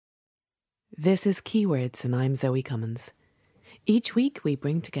This is Keywords, and I'm Zoe Cummins. Each week we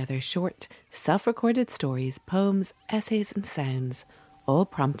bring together short, self-recorded stories, poems, essays and sounds, all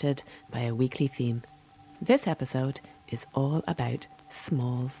prompted by a weekly theme. This episode is all about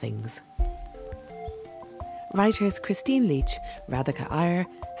small things. Writers Christine Leach, Radhika Iyer,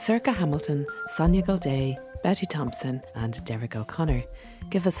 Circa Hamilton, Sonia Gulday, Betty Thompson and Derek O'Connor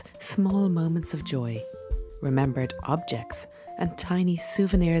give us small moments of joy, remembered objects and tiny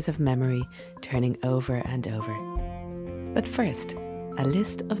souvenirs of memory turning over and over. But first, a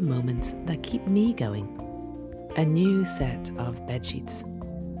list of moments that keep me going. A new set of bedsheets.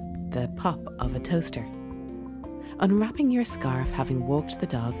 The pop of a toaster. Unwrapping your scarf having walked the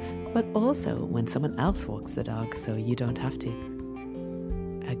dog, but also when someone else walks the dog so you don't have to.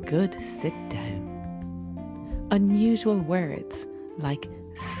 A good sit down. Unusual words like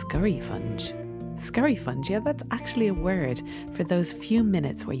scurryfunge. Scurryfunge, yeah, that's actually a word for those few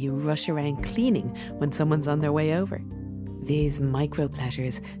minutes where you rush around cleaning when someone's on their way over. These micro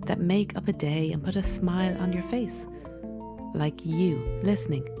pleasures that make up a day and put a smile on your face. Like you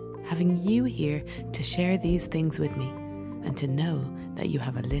listening, having you here to share these things with me and to know that you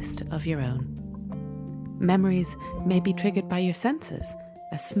have a list of your own. Memories may be triggered by your senses,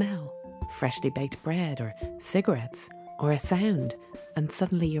 a smell, freshly baked bread or cigarettes, or a sound, and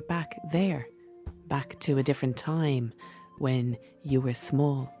suddenly you're back there. Back to a different time when you were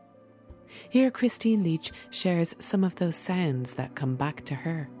small. Here Christine Leach shares some of those sounds that come back to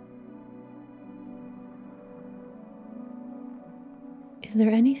her. Is there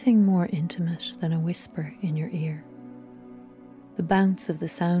anything more intimate than a whisper in your ear? The bounce of the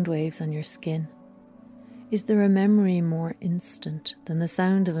sound waves on your skin? Is there a memory more instant than the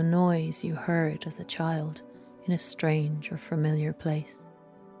sound of a noise you heard as a child in a strange or familiar place?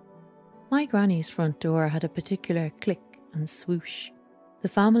 My granny's front door had a particular click and swoosh. The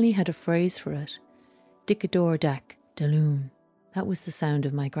family had a phrase for it. Dick-a-door dack, daloon. That was the sound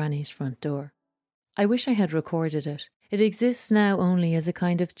of my granny's front door. I wish I had recorded it. It exists now only as a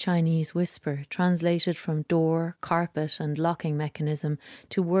kind of Chinese whisper, translated from door, carpet and locking mechanism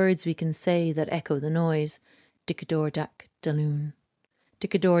to words we can say that echo the noise. Dick-a-door dack, daloon.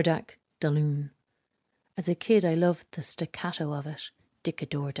 Dick-a-door dack, daloon. As a kid I loved the staccato of it.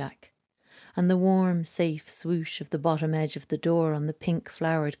 Dick-a-door dack. And the warm, safe swoosh of the bottom edge of the door on the pink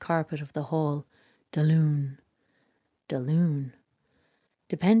flowered carpet of the hall. Daloon. Daloon.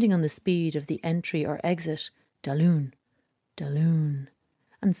 Depending on the speed of the entry or exit, daloon. Daloon.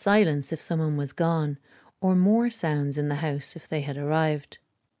 And silence if someone was gone, or more sounds in the house if they had arrived.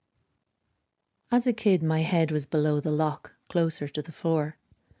 As a kid, my head was below the lock, closer to the floor.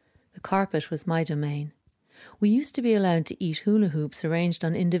 The carpet was my domain. We used to be allowed to eat hula hoops arranged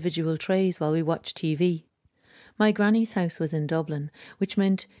on individual trays while we watched TV. My granny's house was in Dublin, which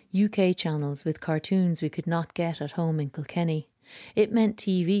meant UK channels with cartoons we could not get at home in Kilkenny. It meant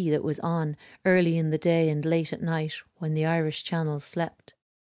TV that was on early in the day and late at night when the Irish channels slept.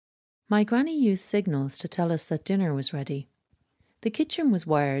 My granny used signals to tell us that dinner was ready. The kitchen was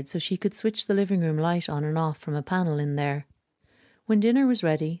wired so she could switch the living room light on and off from a panel in there. When dinner was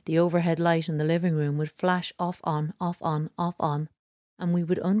ready, the overhead light in the living room would flash off on, and we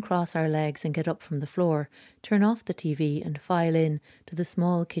would uncross our legs and get up from the floor, turn off the TV and file in to the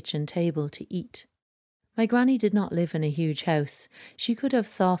small kitchen table to eat. My granny did not live in a huge house. She could have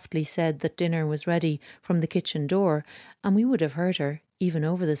softly said that dinner was ready from the kitchen door, and we would have heard her, even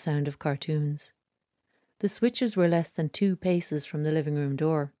over the sound of cartoons. The switches were less than 2 paces from the living room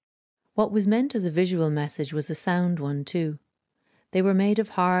door. What was meant as a visual message was a sound one too. They were made of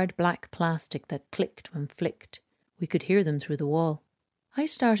hard black plastic that clicked when flicked. We could hear them through the wall. I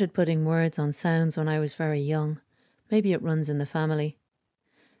started putting words on sounds when I was very young. Maybe it runs in the family.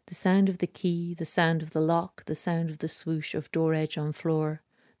 The sound of the key, the sound of the lock, the sound of the swoosh of door edge on floor,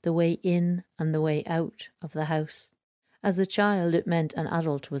 the way in and the way out of the house. As a child, it meant an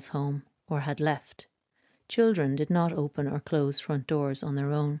adult was home or had left. Children did not open or close front doors on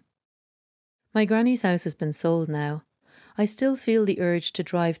their own. My granny's house has been sold now. I still feel the urge to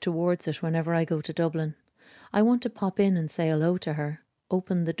drive towards it whenever I go to Dublin. I want to pop in and say hello to her,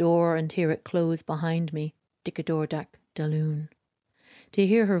 open the door and hear it close behind me, dick-a-door dack, daloon. To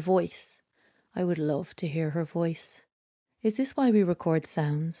hear her voice. I would love to hear her voice. Is this why we record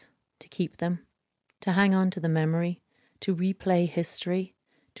sounds? To keep them? To hang on to the memory? To replay history?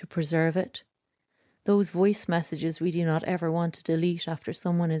 To preserve it? Those voice messages we do not ever want to delete after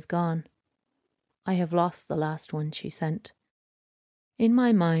someone is gone. I have lost the last one she sent. In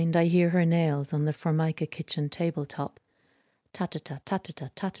my mind I hear her nails on the Formica kitchen tabletop. Ta-ta-ta, ta-ta-ta,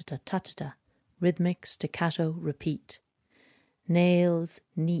 ta-ta-ta, ta-ta-ta. Rhythmic, staccato, repeat. Nails,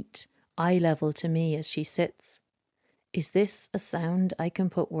 neat, eye level to me as she sits. Is this a sound I can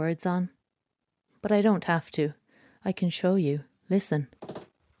put words on? But I don't have to. I can show you. Listen.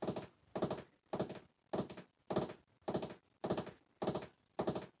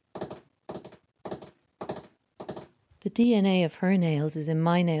 The DNA of her nails is in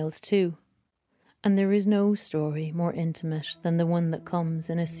my nails too. And there is no story more intimate than the one that comes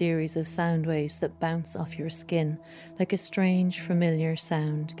in a series of sound waves that bounce off your skin like a strange, familiar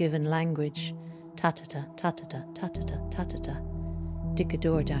sound given language. Ta-ta-ta, ta-ta-ta, ta-ta-ta, ta-ta-ta.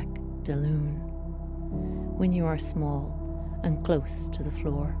 Dickadorjack, Daloon. When you are small and close to the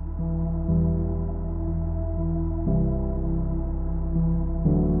floor.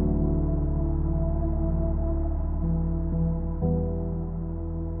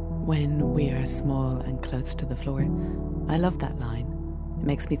 When we are small and close to the floor. I love that line. It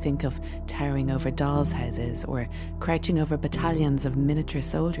makes me think of towering over dolls' houses or crouching over battalions of miniature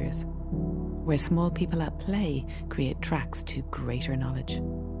soldiers, where small people at play create tracks to greater knowledge.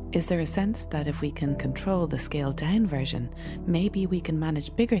 Is there a sense that if we can control the scaled-down version, maybe we can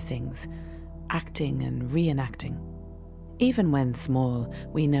manage bigger things, acting and reenacting? Even when small,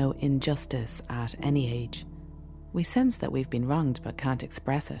 we know injustice at any age. We sense that we've been wronged but can't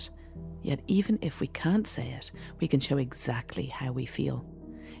express it. Yet even if we can't say it, we can show exactly how we feel.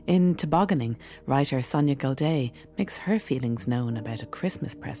 In Tobogganing, writer Sonia Gilday makes her feelings known about a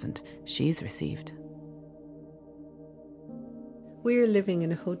Christmas present she's received. We're living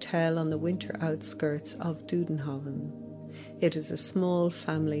in a hotel on the winter outskirts of Dudenhoven. It is a small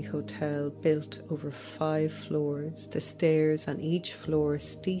family hotel built over 5 floors, the stairs on each floor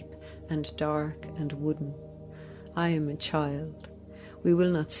steep and dark and wooden. I am a child. We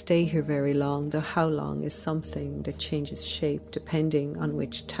will not stay here very long, though how long is something that changes shape depending on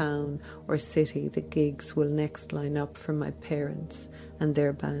which town or city the gigs will next line up for my parents and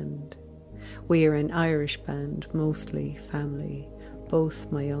their band. We are an Irish band, mostly family,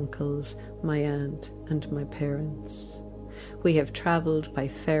 both my uncles, my aunt and my parents. We have travelled by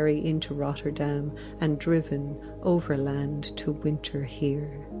ferry into Rotterdam and driven overland to winter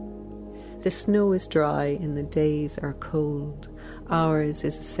here. The snow is dry and the days are cold. Ours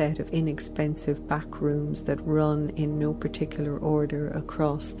is a set of inexpensive back rooms that run in no particular order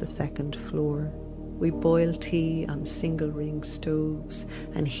across the 2nd floor. We boil tea on single-ring stoves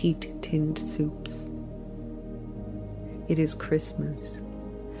and heat tinned soups. It is Christmas.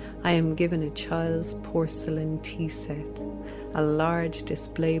 I am given a child's porcelain tea set, a large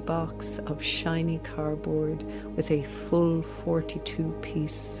display box of shiny cardboard with a full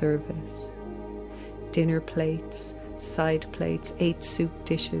 42-piece service. Dinner plates, side plates, 8 soup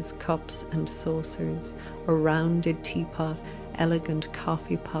dishes, cups and saucers, a rounded teapot, elegant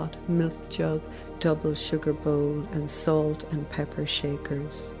coffee pot, milk jug, double sugar bowl and salt and pepper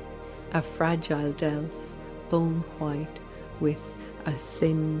shakers. A fragile delf, bone white, with a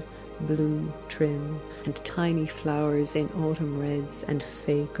thin blue trim and tiny flowers in autumn reds and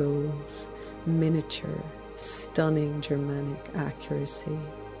fey golds. Miniature, stunning Germanic accuracy.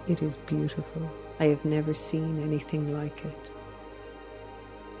 It is beautiful. I have never seen anything like it.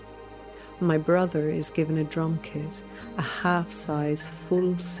 My brother is given a drum kit, a half-size,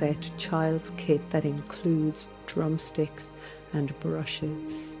 full-set child's kit that includes drumsticks and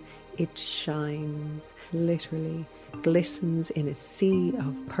brushes. It shines, literally, glistens in a sea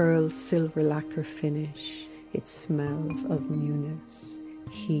of pearl silver lacquer finish. It smells of newness.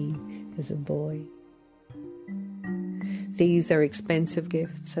 He is a boy. These are expensive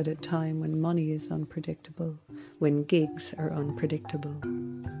gifts at a time when money is unpredictable, when gigs are unpredictable.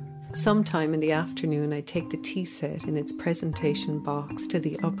 Sometime in the afternoon, I take the tea set in its presentation box to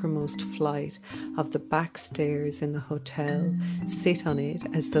the uppermost flight of the back stairs in the hotel, sit on it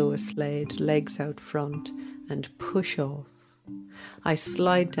as though a sled, legs out front, and push off. I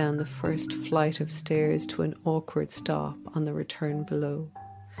slide down the first flight of stairs to an awkward stop on the return below.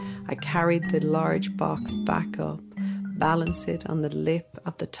 I carried the large box back up, balance it on the lip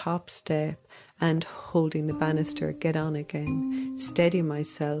of the top step, and holding the banister, get on again, steady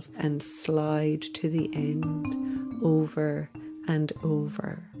myself and slide to the end, over and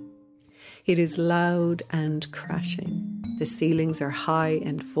over. It is loud and crashing. The ceilings are high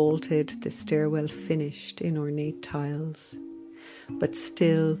and vaulted, the stairwell finished in ornate tiles. But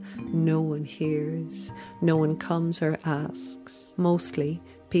still no one hears, no one comes or asks. Mostly,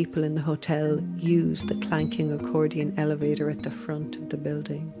 people in the hotel use the clanking accordion elevator at the front of the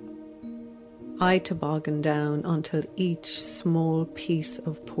building. I toboggan down until each small piece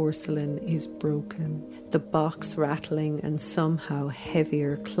of porcelain is broken, the box rattling and somehow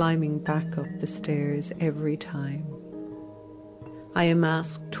heavier climbing back up the stairs every time. I am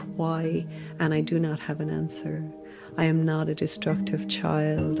asked why, and I do not have an answer. I am not a destructive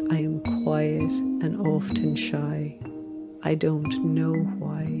child. I am quiet and often shy. I don't know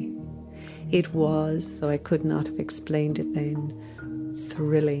why. It was, so I could not have explained it then,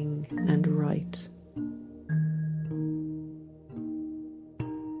 thrilling and right.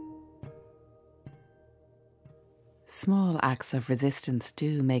 Small acts of resistance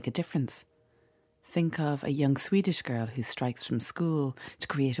do make a difference. Think of a young Swedish girl who strikes from school to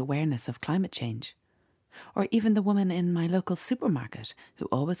create awareness of climate change. Or even the woman in my local supermarket who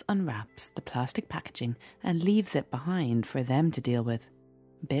always unwraps the plastic packaging and leaves it behind for them to deal with.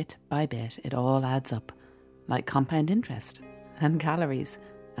 Bit by bit, it all adds up, like compound interest and calories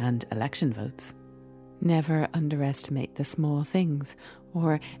and election votes. Never underestimate the small things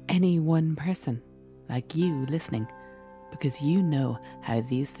or any one person, like you listening, because you know how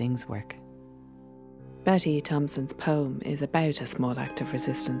these things work. Betty Thompson's poem is about a small act of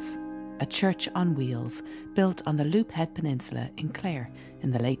resistance. A church on wheels built on the Loophead Peninsula in Clare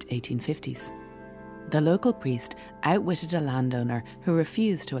in the late 1850s. The local priest outwitted a landowner who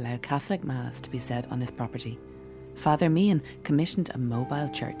refused to allow Catholic Mass to be said on his property. Father Meehan commissioned a mobile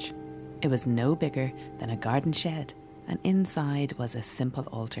church. It was no bigger than a garden shed, and inside was a simple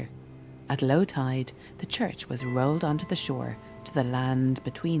altar. At low tide, the church was rolled onto the shore to the land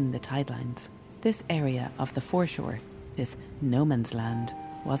between the tide lines. This area of the foreshore, this no man's land,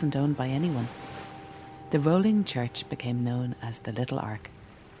 wasn't owned by anyone. The rolling church became known as the Little Ark,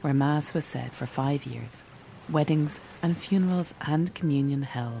 where Mass was said for 5 years, weddings and funerals and communion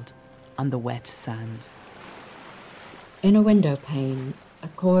held on the wet sand. In a window pane, a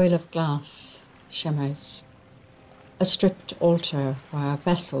coil of glass shimmers. A stripped altar where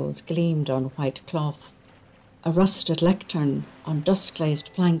vessels gleamed on white cloth. A rusted lectern on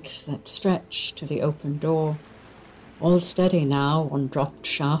dust-glazed planks that stretch to the open door. All steady now on dropped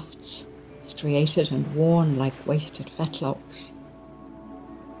shafts, striated and worn like wasted fetlocks.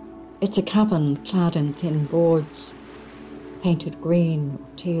 It's a cabin clad in thin boards, painted green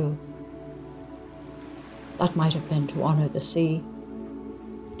or teal. That might have been to honour the sea,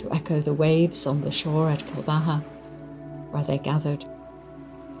 to echo the waves on the shore at Kilbaha, where they gathered.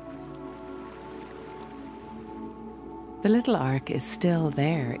 The Little Ark is still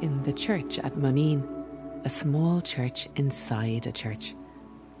there in the church at Moneen, a small church inside a church.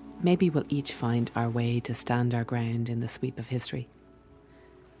 Maybe we'll each find our way to stand our ground in the sweep of history.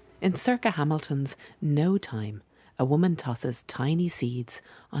 In Circa Hamilton's No Time, a woman tosses tiny seeds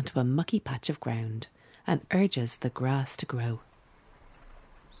onto a mucky patch of ground and urges the grass to grow.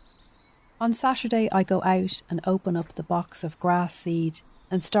 On Saturday, I go out and open up the box of grass seed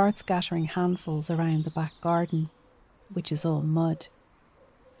and start scattering handfuls around the back garden, which is all mud.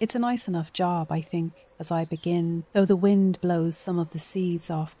 It's a nice enough job, I think, as I begin, though the wind blows some of the seeds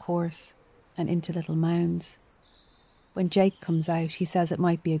off course and into little mounds. When Jake comes out, he says it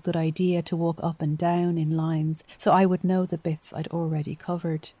might be a good idea to walk up and down in lines so I would know the bits I'd already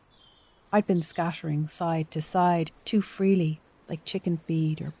covered. I'd been scattering side to side too freely, like chicken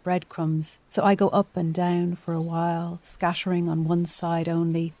feed or breadcrumbs, so I go up and down for a while, scattering on one side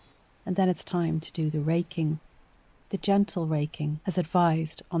only, and then it's time to do the raking. The gentle raking, as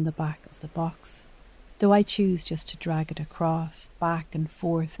advised on the back of the box, though I choose just to drag it across, back and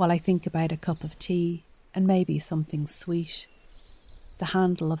forth, while I think about a cup of tea and maybe something sweet. The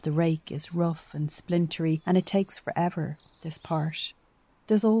handle of the rake is rough and splintery, and it takes forever, this part.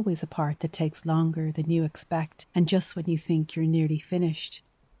 There's always a part that takes longer than you expect, and just when you think you're nearly finished.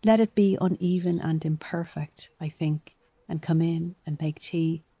 Let it be uneven and imperfect, I think, and come in and make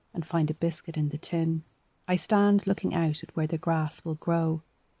tea and find a biscuit in the tin. I stand looking out at where the grass will grow,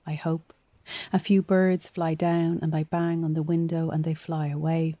 I hope. A few birds fly down and I bang on the window and they fly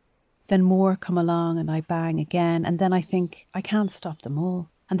away. Then more come along and I bang again, and then I think, I can't stop them all.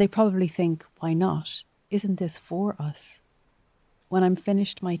 And they probably think, why not? Isn't this for us? When I'm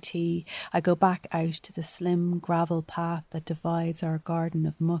finished my tea, I go back out to the slim gravel path that divides our garden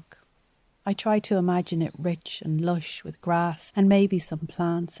of muck. I try to imagine it rich and lush with grass and maybe some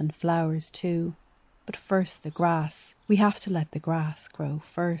plants and flowers too. But first the grass. We have to let the grass grow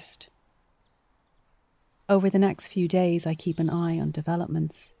first. Over the next few days I keep an eye on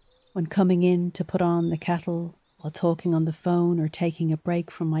developments. When coming in to put on the kettle, while talking on the phone or taking a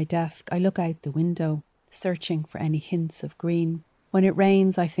break from my desk, I look out the window, searching for any hints of green. When it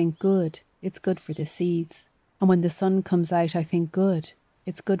rains, I think good, it's good for the seeds. And when the sun comes out, I think good,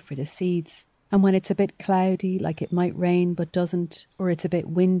 it's good for the seeds. And when it's a bit cloudy, like it might rain but doesn't, or it's a bit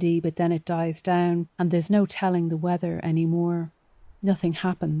windy but then it dies down, and there's no telling the weather anymore, nothing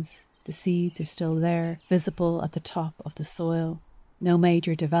happens. The seeds are still there, visible at the top of the soil. No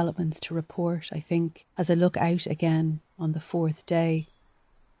major developments to report, I think, as I look out again on the 4th day.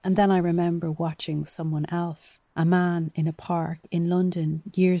 And then I remember watching someone else, a man in a park in London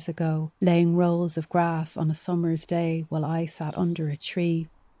years ago, laying rolls of grass on a summer's day while I sat under a tree,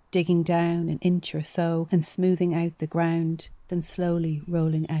 digging down an inch or so and smoothing out the ground, then slowly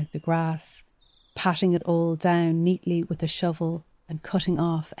rolling out the grass, patting it all down neatly with a shovel and cutting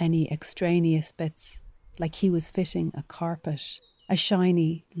off any extraneous bits, like he was fitting a carpet, a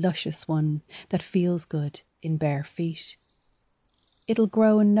shiny, luscious one that feels good in bare feet. It'll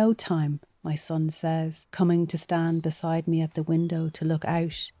grow in no time, my son says, coming to stand beside me at the window to look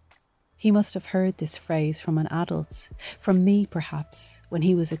out. He must have heard this phrase from an adult, from me perhaps, when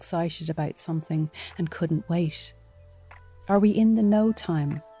he was excited about something and couldn't wait. Are we in the no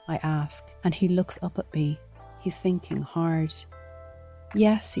time? I ask, and he looks up at me. He's thinking hard.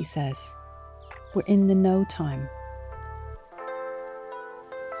 Yes, he says. We're in the no time.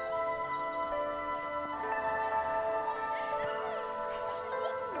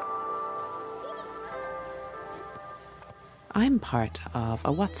 I'm part of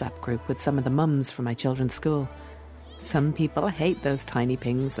a WhatsApp group with some of the mums from my children's school. Some people hate those tiny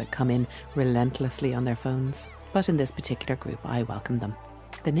pings that come in relentlessly on their phones, but in this particular group I welcome them.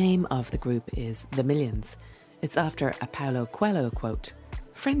 The name of the group is The Millions. It's after a Paulo Coelho quote.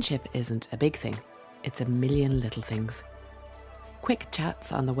 Friendship isn't a big thing, it's a million little things. Quick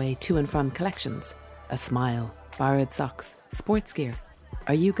chats on the way to and from collections, a smile, borrowed socks, sports gear.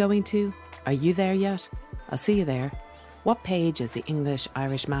 Are you going to? Are you there yet? I'll see you there. What page is the English,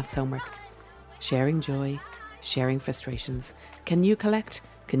 Irish maths homework? Sharing joy, sharing frustrations. Can you collect?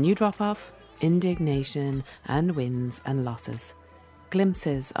 Can you drop off? Indignation and wins and losses.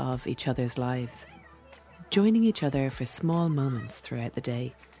 Glimpses of each other's lives. Joining each other for small moments throughout the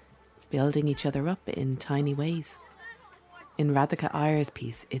day. Building each other up in tiny ways. In Radhika Iyer's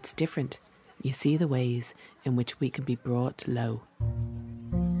piece, it's different. You see the ways in which we can be brought low.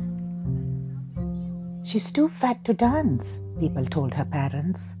 She's too fat to dance, people told her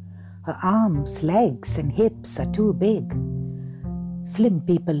parents. Her arms, legs and hips are too big. Slim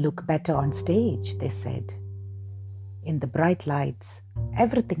people look better on stage, they said. In the bright lights,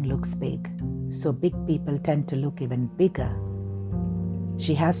 everything looks big, so big people tend to look even bigger.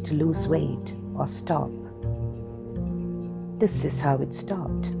 She has to lose weight or stop. This is how it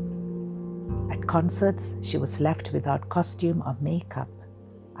stopped. At concerts, she was left without costume or makeup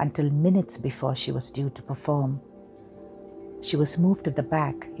until minutes before she was due to perform. She was moved to the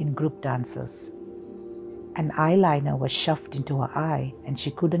back in group dances. An eyeliner was shoved into her eye and she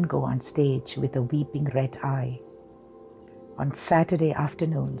couldn't go on stage with a weeping red eye. On Saturday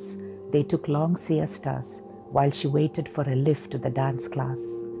afternoons, they took long siestas while she waited for a lift to the dance class.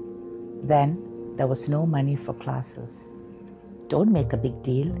 Then there was no money for classes. Don't make a big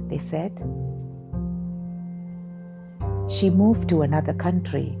deal, they said. She moved to another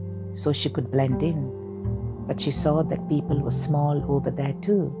country so she could blend in, but she saw that people were small over there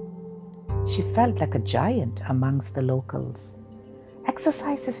too. She felt like a giant amongst the locals.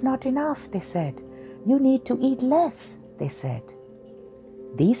 Exercise is not enough, they said. You need to eat less, they said.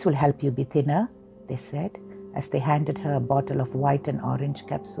 These will help you be thinner, they said, as they handed her a bottle of white and orange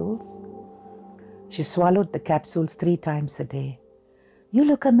capsules. She swallowed the capsules 3 times a day. You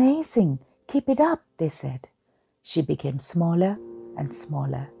look amazing. Keep it up, they said. She became smaller and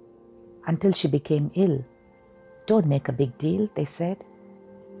smaller until she became ill. Don't make a big deal, they said.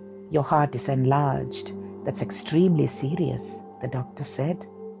 Your heart is enlarged. That's extremely serious, the doctor said.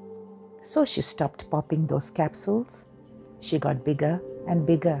 So she stopped popping those capsules. She got bigger and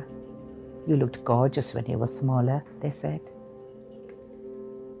bigger. You looked gorgeous when you were smaller, they said.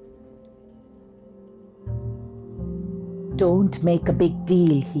 Don't make a big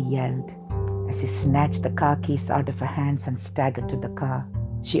deal, he yelled, as he snatched the car keys out of her hands and staggered to the car.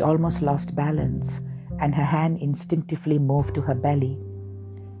 She almost lost balance, and her hand instinctively moved to her belly.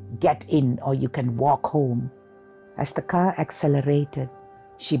 Get in, or you can walk home. As the car accelerated,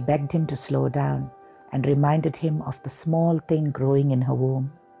 she begged him to slow down and reminded him of the small thing growing in her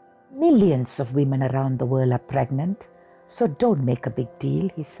womb. Millions of women around the world are pregnant, so don't make a big deal,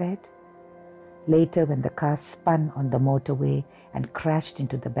 he said. Later, when the car spun on the motorway and crashed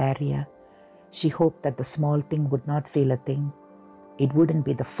into the barrier, she hoped that the small thing would not feel a thing. It wouldn't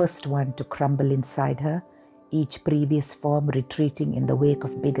be the first one to crumble inside her, each previous form retreating in the wake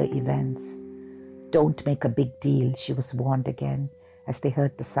of bigger events. Don't make a big deal, she was warned again as they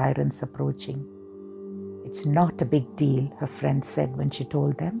heard the sirens approaching. It's not a big deal, her friend said when she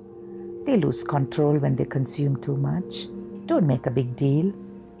told them. They lose control when they consume too much. Don't make a big deal.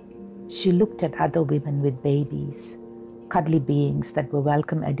 She looked at other women with babies. cuddly beings that were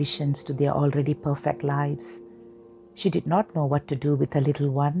welcome additions to their already perfect lives. She did not know what to do with her little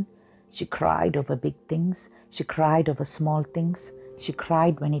one. She cried over big things. She cried over small things. She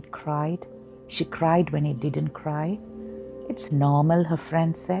cried when it cried. She cried when it didn't cry. It's normal, her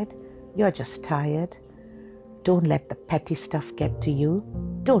friend said. You're just tired. Don't let the petty stuff get to you.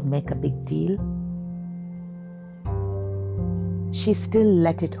 Don't make a big deal. She still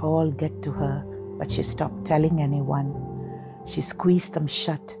let it all get to her, but she stopped telling anyone. She squeezed them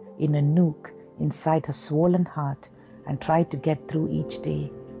shut in a nook inside her swollen heart and tried to get through each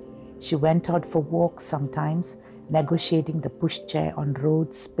day. She went out for walks sometimes, negotiating the pushchair on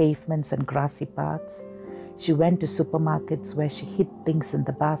roads, pavements, and grassy paths. She went to supermarkets where she hid things in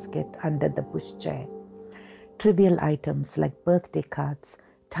the basket under the pushchair. Trivial items like birthday cards,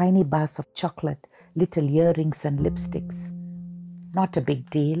 tiny bars of chocolate, little earrings and lipsticks. Not a big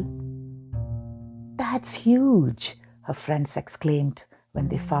deal. That's huge, her friends exclaimed when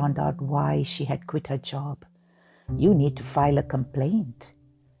they found out why she had quit her job. You need to file a complaint.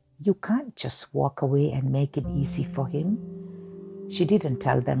 You can't just walk away and make it easy for him. She didn't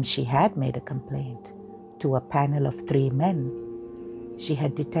tell them she had made a complaint. To a panel of 3 men. She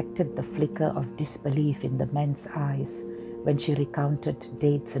had detected the flicker of disbelief in the men's eyes when she recounted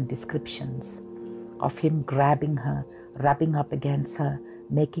dates and descriptions of him grabbing her, rubbing up against her,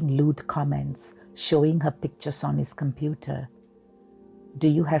 making lewd comments, showing her pictures on his computer. Do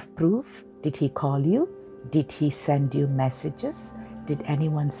you have proof? Did he call you? Did he send you messages? Did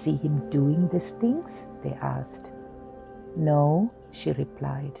anyone see him doing these things? They asked. No, she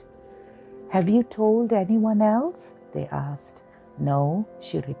replied. Have you told anyone else? They asked. No,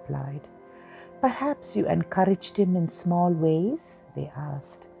 she replied. Perhaps you encouraged him in small ways? They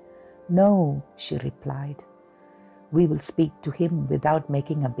asked. No, she replied. We will speak to him without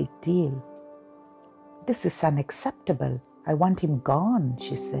making a big deal. This is unacceptable. I want him gone,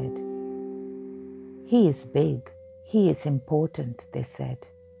 she said. He is big. He is important, they said.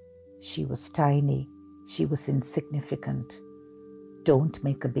 She was tiny. She was insignificant. Don't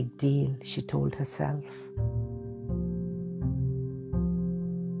make a big deal, she told herself.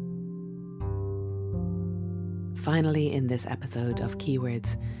 Finally, in this episode of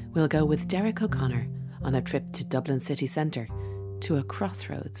Keywords, we'll go with Derek O'Connor on a trip to Dublin city centre, to a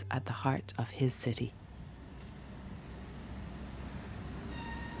crossroads at the heart of his city.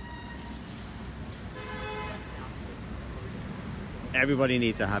 Everybody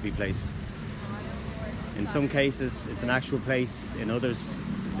needs a happy place. In some cases, it's an actual place. In others,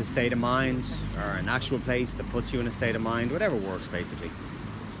 it's a state of mind, or an actual place that puts you in a state of mind, whatever works, basically.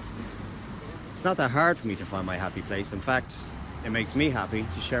 It's not that hard for me to find my happy place. In fact, it makes me happy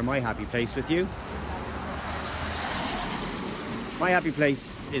to share my happy place with you. My happy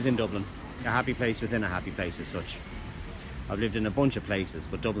place is in Dublin. A happy place within a happy place as such. I've lived in a bunch of places,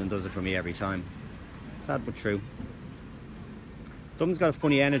 but Dublin does it for me every time. Sad but true. Dublin's got a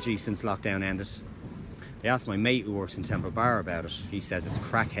funny energy since lockdown ended. I asked my mate who works in Temple Bar about it. He says it's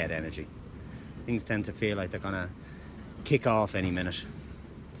crackhead energy. Things tend to feel like they're gonna kick off any minute.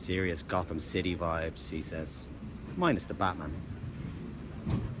 Serious Gotham City vibes, he says. Minus the Batman.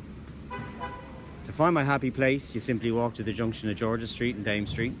 To find my happy place, you simply walk to the junction of George's Street and Dame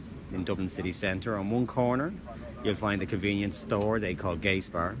Street in Dublin city centre. On one corner, you'll find the convenience store they call Gay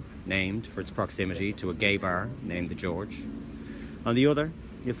Spar, named for its proximity to a gay bar named the George. On the other,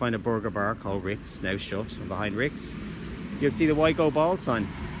 you'll find a burger bar called Rick's, now shut, and behind Rick's, you'll see the Why Go Bald sign.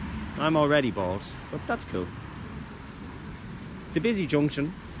 I'm already bald, but that's cool. It's a busy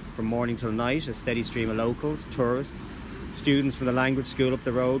junction, from morning till night, a steady stream of locals, tourists, students from the language school up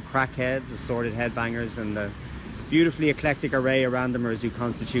the road, crackheads, assorted headbangers, and the beautifully eclectic array of randomers who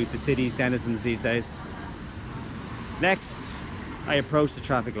constitute the city's denizens these days. Next, I approach the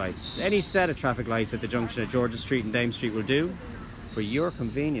traffic lights. Any set of traffic lights at the junction of George's Street and Dame Street will do. For your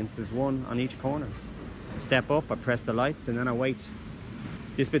convenience, there's one on each corner. I step up, I press the lights, and then I wait.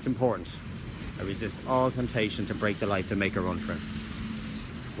 This bit's important. I resist all temptation to break the lights and make a run for it.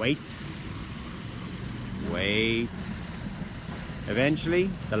 Wait. Wait. Eventually,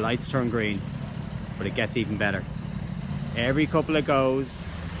 the lights turn green, but it gets even better. Every couple of goes,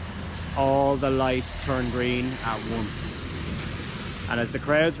 all the lights turn green at once. And as the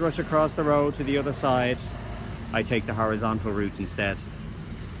crowds rush across the road to the other side, I take the horizontal route instead.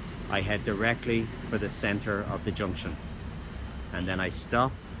 I head directly for the center of the junction. And then I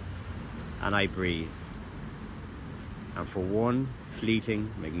stop and I breathe. And for one fleeting,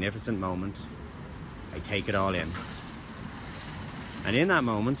 magnificent moment, I take it all in. And in that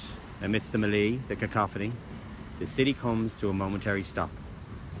moment, amidst the melee, the cacophony, the city comes to a momentary stop.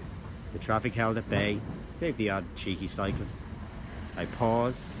 The traffic held at bay, save the odd cheeky cyclist. I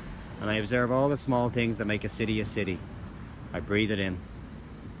pause and I observe all the small things that make a city a city. I breathe it in.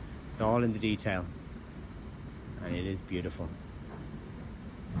 It's all in the detail, and it is beautiful.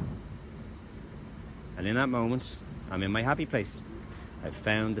 And in that moment, I'm in my happy place. I've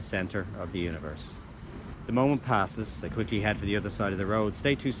found the centre of the universe. The moment passes, I quickly head for the other side of the road.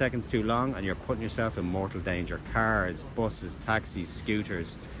 Stay 2 seconds too long and you're putting yourself in mortal danger. Cars, buses, taxis,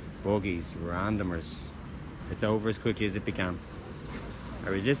 scooters, buggies, randomers. It's over as quickly as it began. I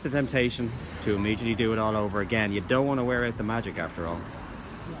resist the temptation to immediately do it all over again. You don't want to wear out the magic after all.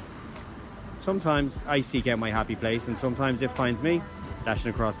 Sometimes I seek out my happy place, and sometimes it finds me. Dashing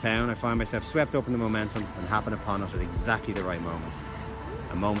across town, I find myself swept up in the momentum and happen upon it at exactly the right moment.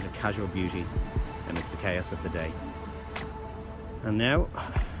 A moment of casual beauty amidst the chaos of the day. And now,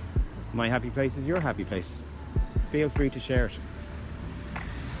 my happy place is your happy place. Feel free to share it.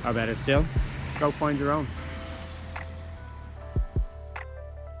 Or better still, go find your own.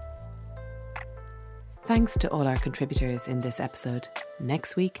 Thanks to all our contributors in this episode.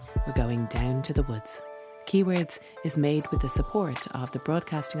 Next week, we're going down to the woods. Keywords is made with the support of the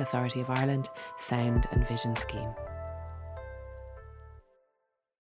Broadcasting Authority of Ireland Sound and Vision Scheme.